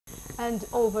And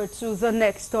over to the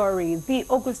next story. The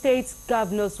Ogun State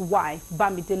Governor's wife,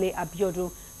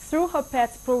 Abiodun, through her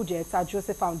pet project at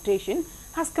Joseph Foundation,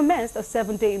 has commenced a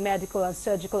 7-day medical and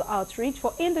surgical outreach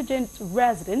for indigent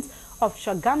residents of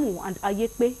Shagamu and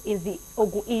Ayekpe in the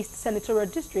Ogun East Senatorial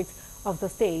District of the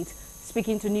state.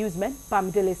 Speaking to newsmen,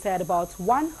 Bamidele said about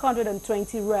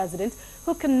 120 residents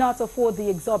who cannot afford the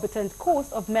exorbitant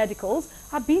cost of medicals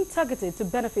are being targeted to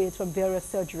benefit from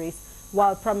various surgeries.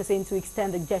 While promising to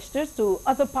extend the gestures to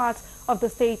other parts of the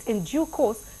state in due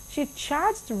course, she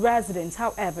charged residents,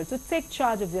 however, to take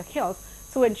charge of their health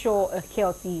to ensure a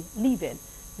healthy living.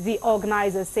 The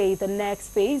organizers say the next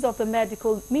phase of the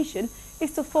medical mission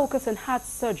is to focus on heart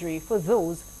surgery for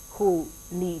those who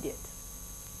need it.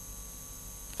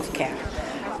 Care.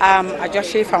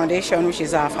 Ajoshi Foundation, which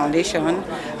is our foundation,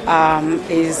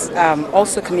 is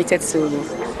also committed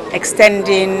to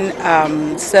extending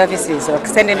services or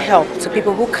extending help to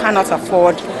people who cannot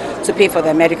afford to pay for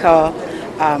their medical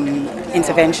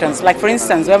interventions. Like for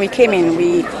instance, when we came in,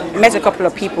 we met a couple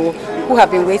of people who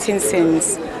have been waiting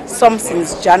since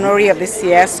January of this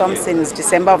year, some since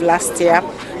December of last year,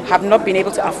 have not been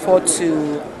able to afford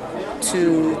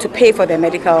to pay for their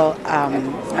medical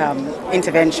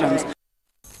interventions.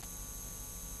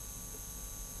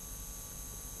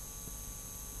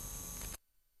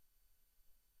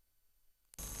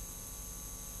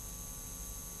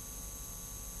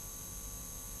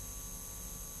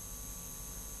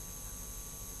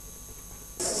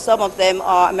 Some of them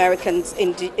are Americans,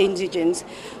 indigents,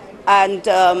 and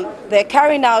they're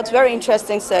carrying out very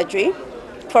interesting surgery.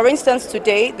 For instance,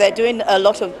 today they're doing a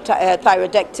lot of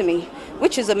thyroidectomy,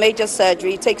 which is a major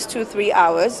surgery. It takes 2-3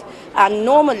 hours, and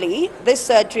normally this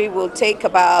surgery will take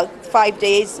about 5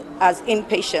 days as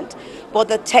inpatient. But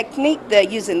the technique they're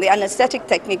using, the anesthetic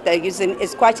technique they're using,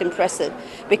 is quite impressive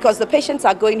because the patients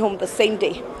are going home the same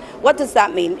day. What does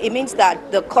that mean? It means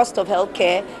that the cost of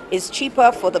healthcare is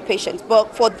cheaper for the patients.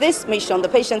 But for this mission, the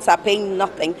patients are paying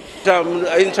nothing.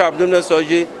 Intra-abdominal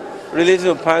surgery related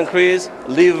to pancreas,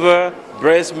 liver,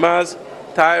 breast mass,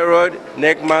 thyroid,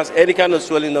 neck mass, any kind of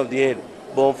swelling of the head.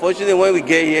 But unfortunately, when we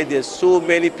get here, there's so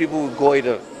many people with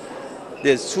goiter.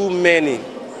 There's too many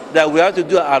that we have to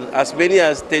do as many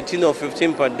as 13 or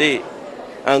 15 per day.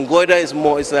 And goiter is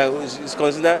more, it's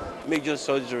considered major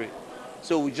surgery.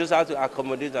 So we just have to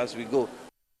accommodate as we go.